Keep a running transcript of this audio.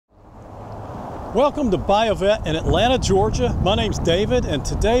Welcome to Buyavette in Atlanta, Georgia. My name's David, and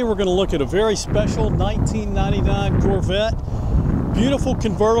today we're going to look at a very special 1999 Corvette. Beautiful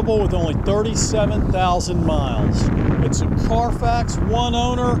convertible with only 37,000 miles. It's a Carfax, one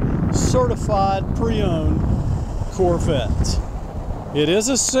owner, certified pre-owned Corvette. It is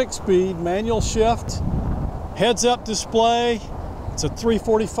a 6-speed manual shift, heads-up display. It's a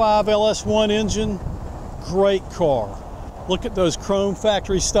 345 LS1 engine. Great car. Look at those chrome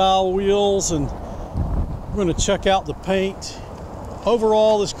factory style wheels, and we're going to check out the paint.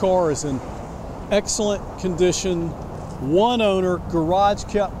 Overall, this car is in excellent condition. One owner, garage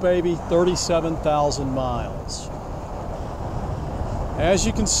kept baby, 37,000 miles. As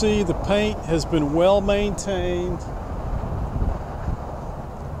you can see, the paint has been well maintained.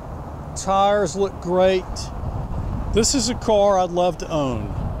 Tires look great. This is a car I'd love to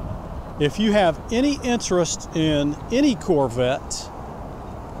own. If you have any interest in any Corvette,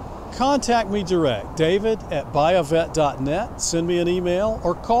 contact me direct, david@buyavette.net. Send me an email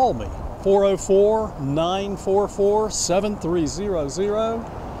or call me, 404-944-7300.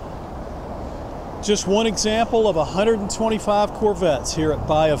 Just one example of 125 Corvettes here at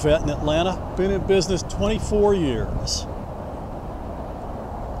Buyavette in Atlanta. Been in business 24 years.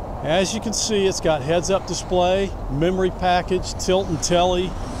 As you can see, it's got heads-up display, memory package,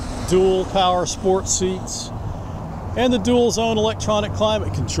 tilt-n-tele, dual power sport seats, and the dual zone electronic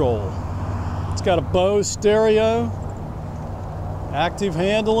climate control. It's got a Bose stereo, active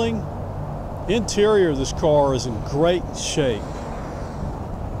handling. Interior of this car is in great shape.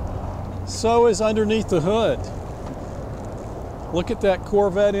 So is underneath the hood. Look at that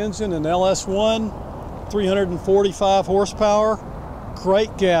Corvette engine, an LS1, 345 horsepower,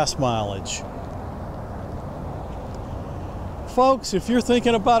 great gas mileage. Folks, if you're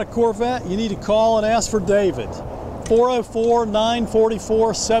thinking about a Corvette, you need to call and ask for David.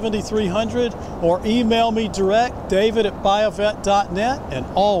 404-944-7300, or email me direct, david@buyavette.net, and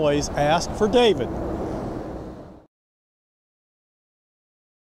always ask for David.